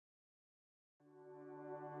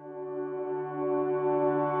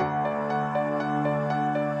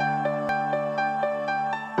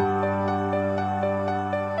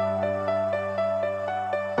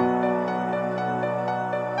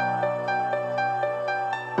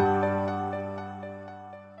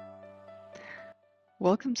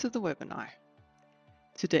Welcome to the webinar.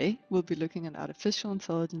 Today we'll be looking at artificial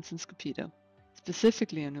intelligence in Scopito,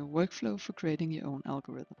 specifically a new workflow for creating your own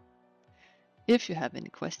algorithm. If you have any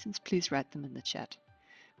questions, please write them in the chat.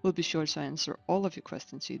 We'll be sure to answer all of your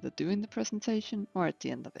questions either during the presentation or at the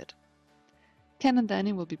end of it. Ken and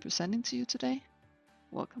Danny will be presenting to you today.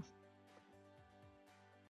 Welcome.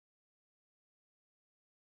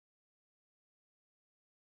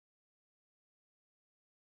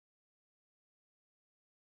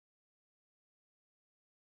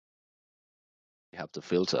 We have the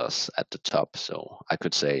filters at the top. So I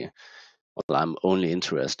could say, well, I'm only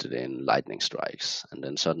interested in lightning strikes. And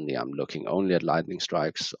then suddenly I'm looking only at lightning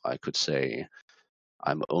strikes. I could say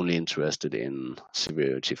I'm only interested in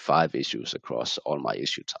severity 5 issues across all my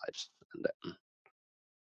issue types. And then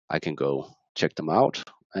I can go check them out.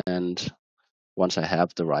 And once I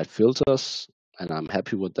have the right filters and I'm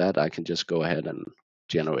happy with that, I can just go ahead and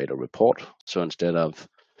generate a report. So instead of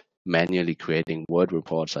manually creating Word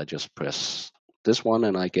reports, I just press this one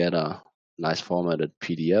and I get a nice formatted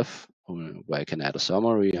PDF where I can add a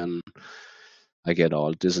summary, and I get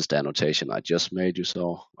all, this is the annotation I just made, you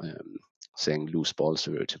saw, saying loose ball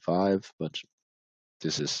severity 5, but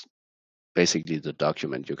this is basically the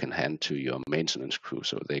document you can hand to your maintenance crew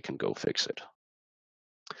so they can go fix it.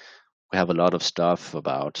 We have a lot of stuff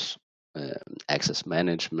about access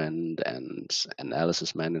management and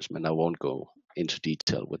analysis management. I won't go into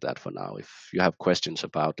detail with that for now. If you have questions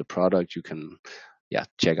about the product, you can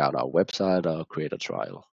check out our website or create a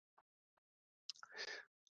trial.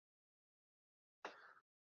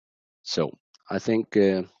 So I think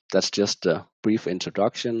that's just a brief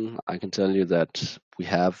introduction. I can tell you that we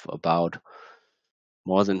have about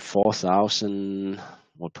more than 4,000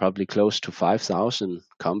 or probably close to 5,000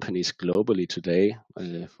 companies globally today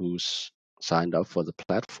who's signed up for the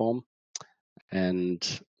platform.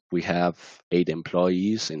 And we have 8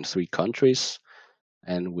 employees in 3 countries.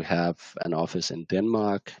 And we have an office in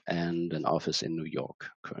Denmark and an office in New York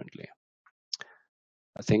currently.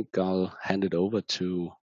 I think I'll hand it over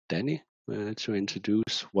to Danny to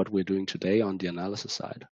introduce what we're doing today on the analysis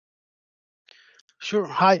side. Sure.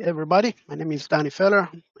 Hi, everybody. My name is Danny Feller,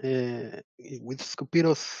 with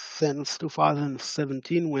Scopito since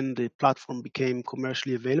 2017 when the platform became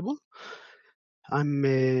commercially available. I'm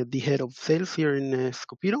the head of sales here in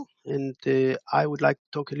Scopito, and I would like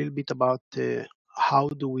to talk a little bit about how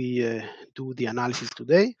do we do the analysis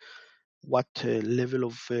today, what level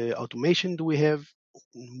of automation do we have,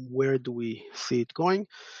 where do we see it going,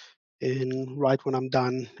 and right when I'm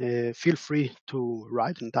done, feel free to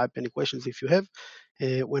write and type any questions if you have.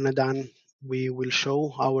 When I'm done, we will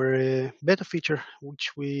show our beta feature,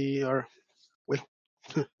 which we are, well,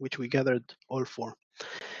 which we gathered all for.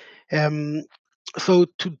 So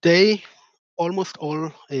today, almost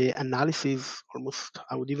all analysis,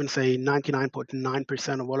 I would even say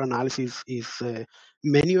 99.9% of all analysis is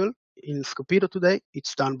manual in Scopito today.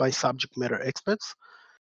 It's done by subject matter experts.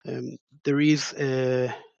 There is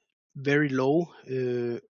a very low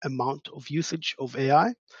amount of usage of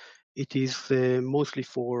AI. It is mostly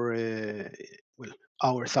for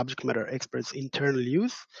our subject matter experts' internal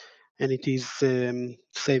use, and it is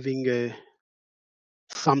saving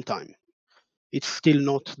some time. It's still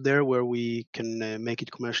not there where we can make it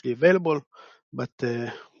commercially available, but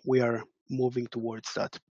we are moving towards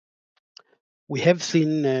that. We have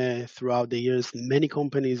seen throughout the years many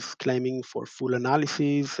companies claiming for full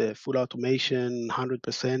analysis, full automation,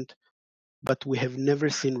 100%, but we have never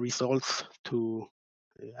seen results to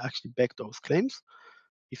actually back those claims.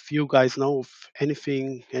 If you guys know of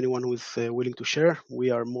anything, anyone who is willing to share,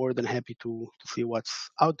 we are more than happy to see what's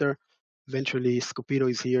out there. Eventually, Scopito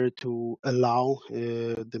is here to allow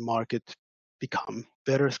the market become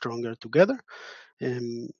better, stronger together.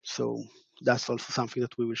 So that's also something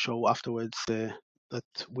that we will show afterwards,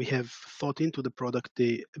 that we have thought into the product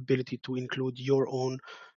the ability to include your own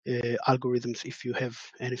algorithms if you have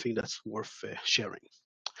anything that's worth sharing.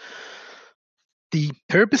 The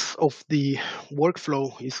purpose of the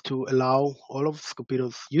workflow is to allow all of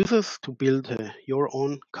Scopito's users to build your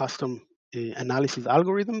own custom analysis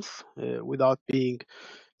algorithms without being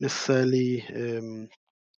necessarily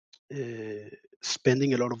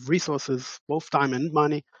spending a lot of resources, both time and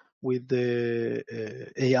money, with the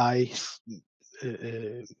AI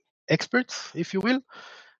experts, if you will.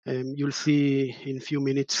 You'll see in a few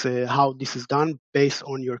minutes how this is done based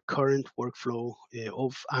on your current workflow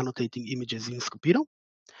of annotating images in Scopito.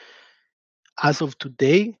 As of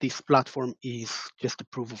today, this platform is just a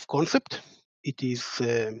proof of concept. It is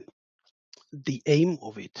the aim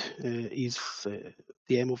of it is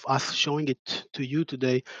the aim of us showing it to you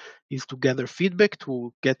today is to gather feedback,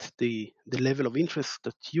 to get the level of interest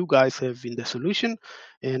that you guys have in the solution,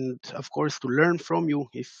 and of course to learn from you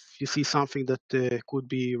if you see something that could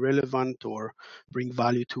be relevant or bring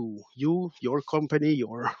value to you, your company,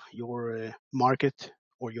 your market,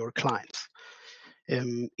 or your clients.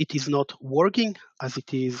 It is not working as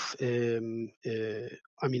it is. It's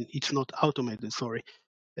not automated. Sorry,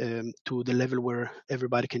 to the level where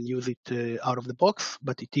everybody can use it out of the box,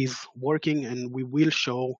 but it is working, and we will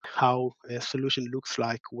show how a solution looks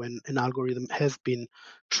like when an algorithm has been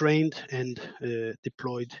trained and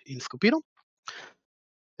deployed in Scopito.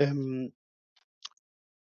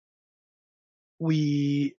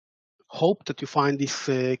 We hope that you find this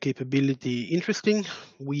capability interesting.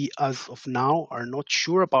 We, as of now, are not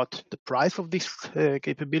sure about the price of this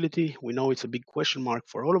capability. We know it's a big question mark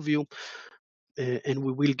for all of you, and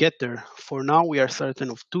we will get there. For now, we are certain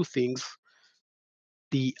of two things.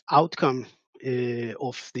 The outcome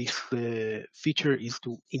of this feature is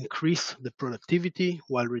to increase the productivity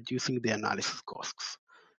while reducing the analysis costs.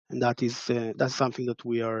 And that's something that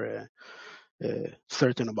we are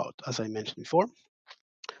certain about, as I mentioned before.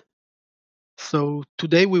 So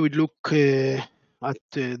today we would look at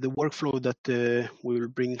the workflow that we will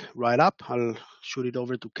bring right up. I'll shoot it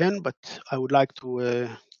over to Ken, but I would like to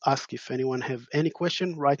ask if anyone have any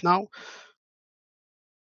question right now.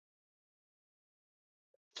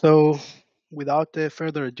 So without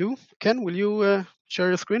further ado, Ken, will you share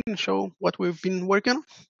your screen and show what we've been working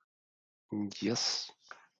on? Yes.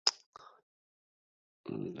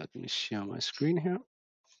 Let me share my screen here.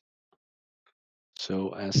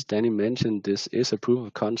 So as Danny mentioned, this is a proof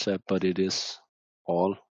of concept, but it is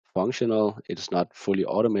all functional. It's not fully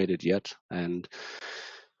automated yet. And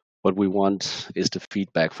what we want is the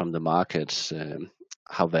feedback from the market.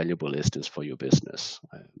 How valuable is this for your business?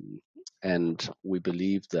 And we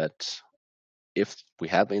believe that if we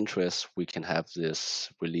have interest, we can have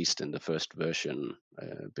this released in the first version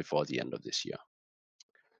before the end of this year.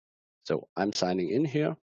 So I'm signing in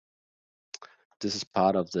here. This is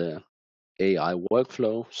part of the AI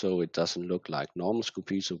workflow, so it doesn't look like normal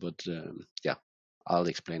Scopito, but yeah, I'll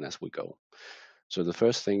explain as we go. So the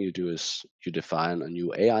first thing you do is you define a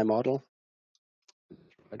new AI model.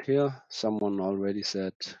 Right here, someone already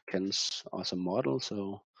said Ken's awesome model,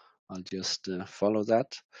 so I'll just follow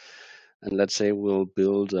that. And let's say we'll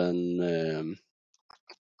build an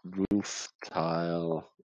roof tile,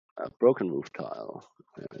 a broken roof tile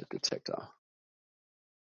detector.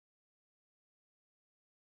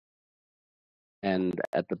 And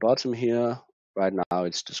at the bottom here, right now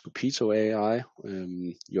it's the Scopito AI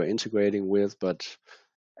you're integrating with, but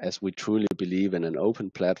as we truly believe in an open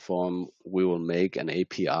platform, we will make an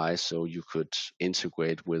API so you could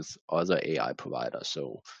integrate with other AI providers.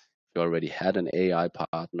 So if you already had an AI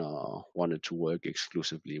partner or wanted to work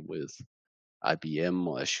exclusively with IBM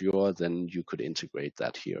or Azure, then you could integrate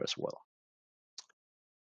that here as well.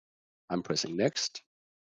 I'm pressing next.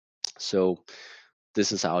 So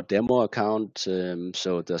this is our demo account,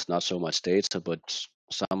 so there's not so much data, but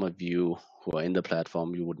some of you who are in the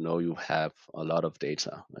platform, you would know you have a lot of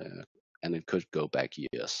data, and it could go back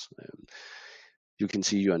years. You can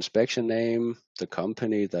see your inspection name, the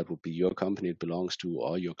company, that would be your company it belongs to,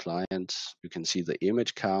 or your client. You can see the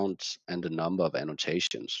image count and the number of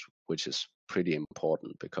annotations, which is pretty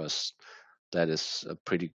important because that is a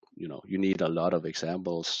pretty, you need a lot of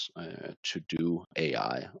examples to do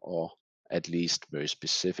AI, or at least very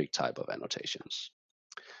specific type of annotations.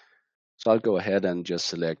 So I'll go ahead and just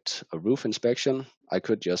select a roof inspection. I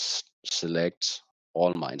could just select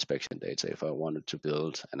all my inspection data if I wanted to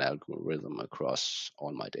build an algorithm across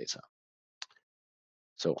all my data.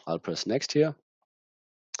 So I'll press next here.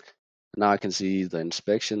 Now I can see the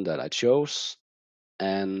inspection that I chose,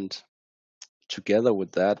 and together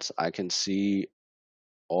with that, I can see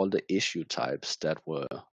all the issue types that were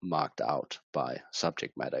marked out by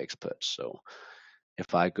subject matter experts. So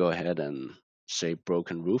if I go ahead and say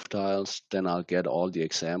broken roof tiles, then I'll get all the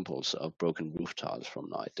examples of broken roof tiles from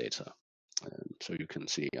my data. So you can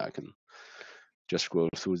see I can just scroll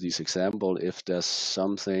through these examples. If there's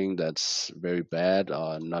something that's very bad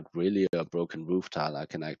or not really a broken roof tile, I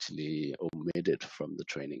can actually omit it from the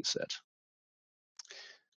training set.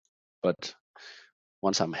 But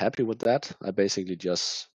once I'm happy with that, I basically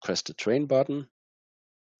just press the train button.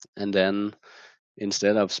 And then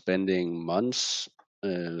instead of spending months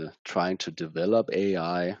trying to develop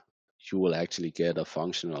AI, you will actually get a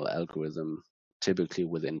functional algorithm typically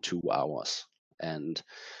within 2 hours. And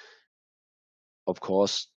of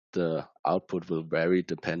course, the output will vary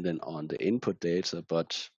dependent on the input data,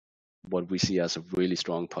 but what we see as a really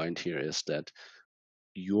strong point here is that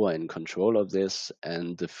you are in control of this,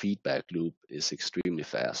 and the feedback loop is extremely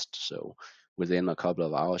fast. So within a couple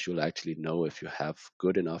of hours, you'll actually know if you have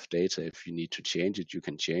good enough data. If you need to change it, you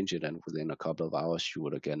can change it, and within a couple of hours, you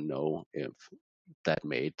would again know if that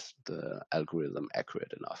made the algorithm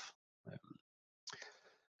accurate enough.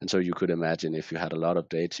 And so you could imagine if you had a lot of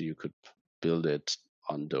data, you could build it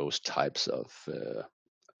on those types of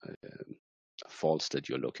faults that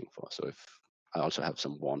you're looking for. So if I also have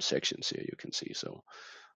some worn sections here, you can see, so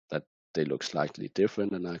that they look slightly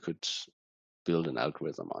different, and I could build an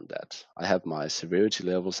algorithm on that. I have my severity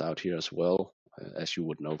levels out here as well, as you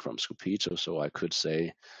would know from Scopito. So I could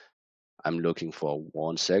say I'm looking for a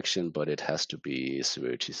worn section, but it has to be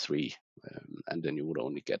severity 3, and then you would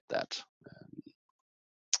only get that.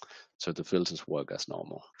 So the filters work as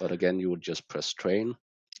normal. But again, you would just press train,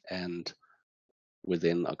 and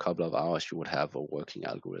within a couple of hours, you would have a working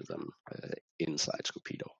algorithm inside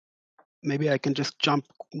Scopito. Maybe I can just jump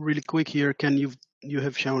really quick here. You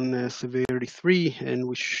have shown severity 3, and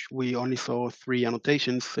which we only saw 3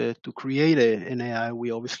 annotations. To create an AI, we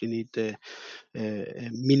obviously need a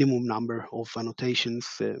minimum number of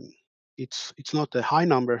annotations. It's not a high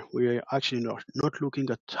number. We're actually not looking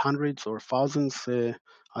at hundreds or thousands,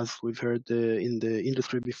 as we've heard in the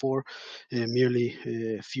industry before. Merely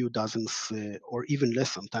a few dozens or even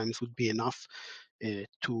less sometimes would be enough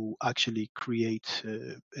to actually create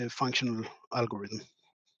a functional algorithm.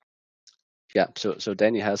 Yeah, so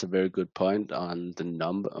Danny has a very good point on the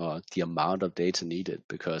number, the amount of data needed,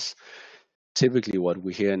 because typically what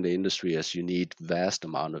we hear in the industry is you need vast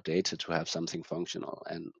amount of data to have something functional.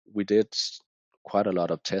 And we did quite a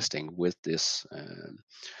lot of testing with this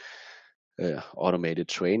automated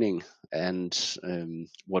training. And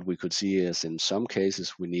what we could see is in some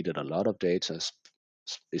cases we needed a lot of data,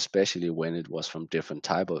 especially when it was from different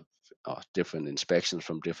type of different inspections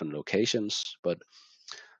from different locations. But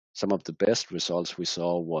some of the best results we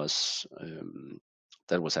saw was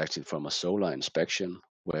that was actually from a solar inspection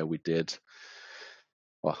where we did.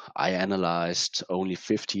 Well, I analyzed only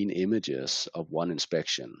 15 images of one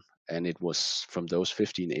inspection, and it was from those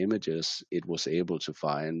 15 images, it was able to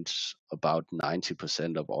find about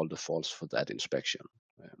 90% of all the faults for that inspection.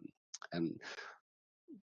 And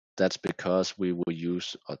that's because we will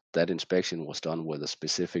use that inspection was done with a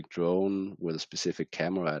specific drone, with a specific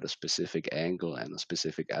camera at a specific angle and a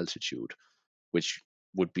specific altitude, which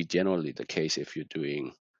would be generally the case if you're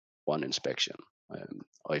doing one inspection,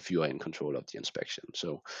 or if you are in control of the inspection.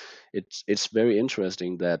 So it's very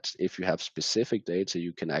interesting that if you have specific data,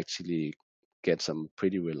 you can actually get some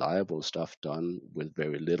pretty reliable stuff done with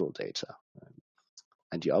very little data.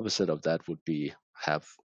 And the opposite of that would be have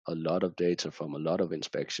a lot of data from a lot of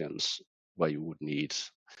inspections where you would need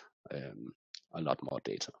a lot more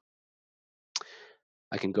data.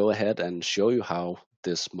 I can go ahead and show you how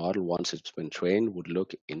this model, once it's been trained, would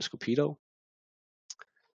look in Scopito.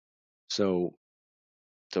 So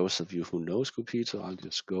those of you who know Scopito, I'll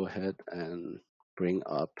just go ahead and bring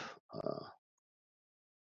up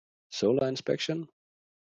solar inspection.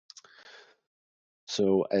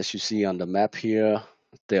 So as you see on the map here,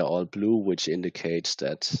 they're all blue, which indicates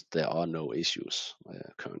that there are no issues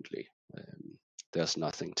currently. There's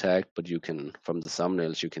nothing tagged, but you can, from the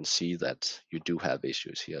thumbnails, you can see that you do have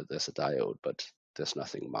issues here. There's a diode, but there's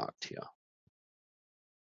nothing marked here.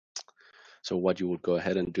 So what you would go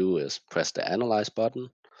ahead and do is press the Analyze button.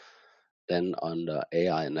 Then under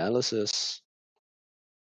AI Analysis,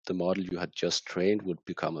 the model you had just trained would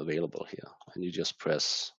become available here. And you just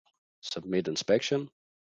press Submit Inspection.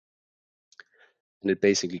 And it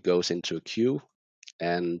basically goes into a queue,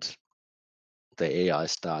 and the AI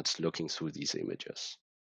starts looking through these images.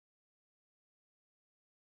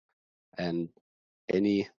 And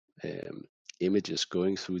any images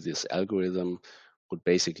going through this algorithm would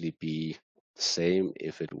basically be the same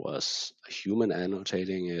if it was a human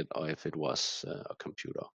annotating it or if it was a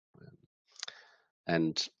computer.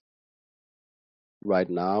 And right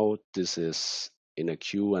now, this is in a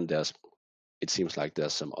queue, and it seems like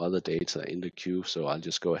there's some other data in the queue. So I'll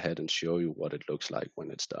just go ahead and show you what it looks like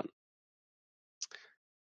when it's done.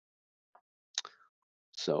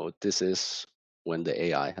 So this is when the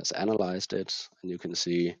AI has analyzed it, and you can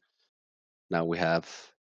see now we have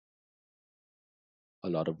a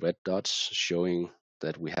lot of red dots showing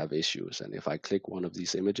that we have issues. And if I click one of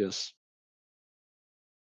these images,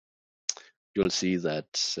 you'll see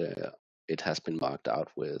that it has been marked out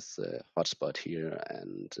with hotspot here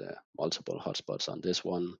and multiple hotspots on this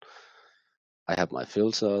one. I have my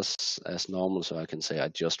filters as normal, so I can say I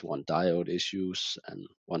just want diode issues. And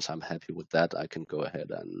once I'm happy with that, I can go ahead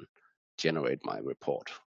and generate my report.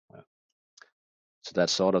 So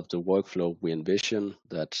that's sort of the workflow we envision,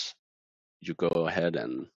 that you go ahead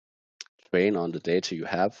and train on the data you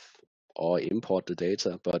have or import the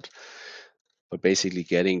data, but basically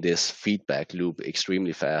getting this feedback loop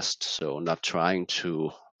extremely fast. So not trying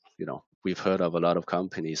to, we've heard of a lot of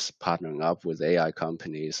companies partnering up with AI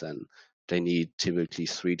companies, and they need typically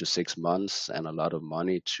 3 to 6 months and a lot of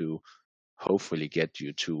money to hopefully get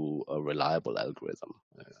you to a reliable algorithm.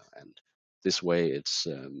 And this way,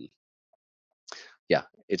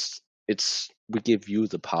 we give you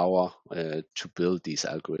the power to build these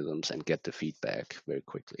algorithms and get the feedback very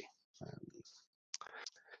quickly.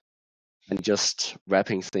 And just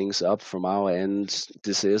wrapping things up from our end,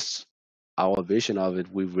 this is our vision of it.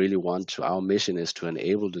 We really our mission is to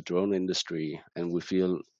enable the drone industry, and we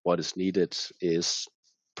feel what is needed is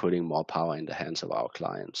putting more power in the hands of our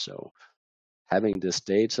clients. So having this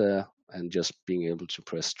data and just being able to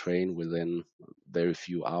press train within very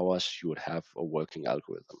few hours, you would have a working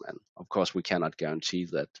algorithm. And of course, we cannot guarantee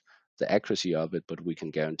that the accuracy of it, but we can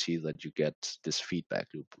guarantee that you get this feedback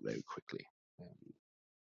loop very quickly.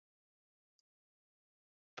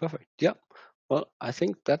 Perfect. Yeah. Well, I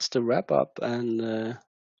think that's the wrap up. And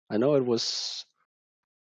I know it was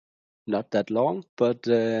not that long, but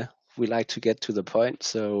we like to get to the point.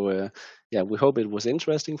 So yeah, we hope it was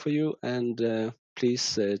interesting for you. And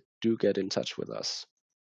please do get in touch with us.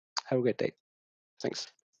 Have a great day. Thanks.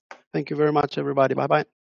 Thank you very much, everybody. Bye bye.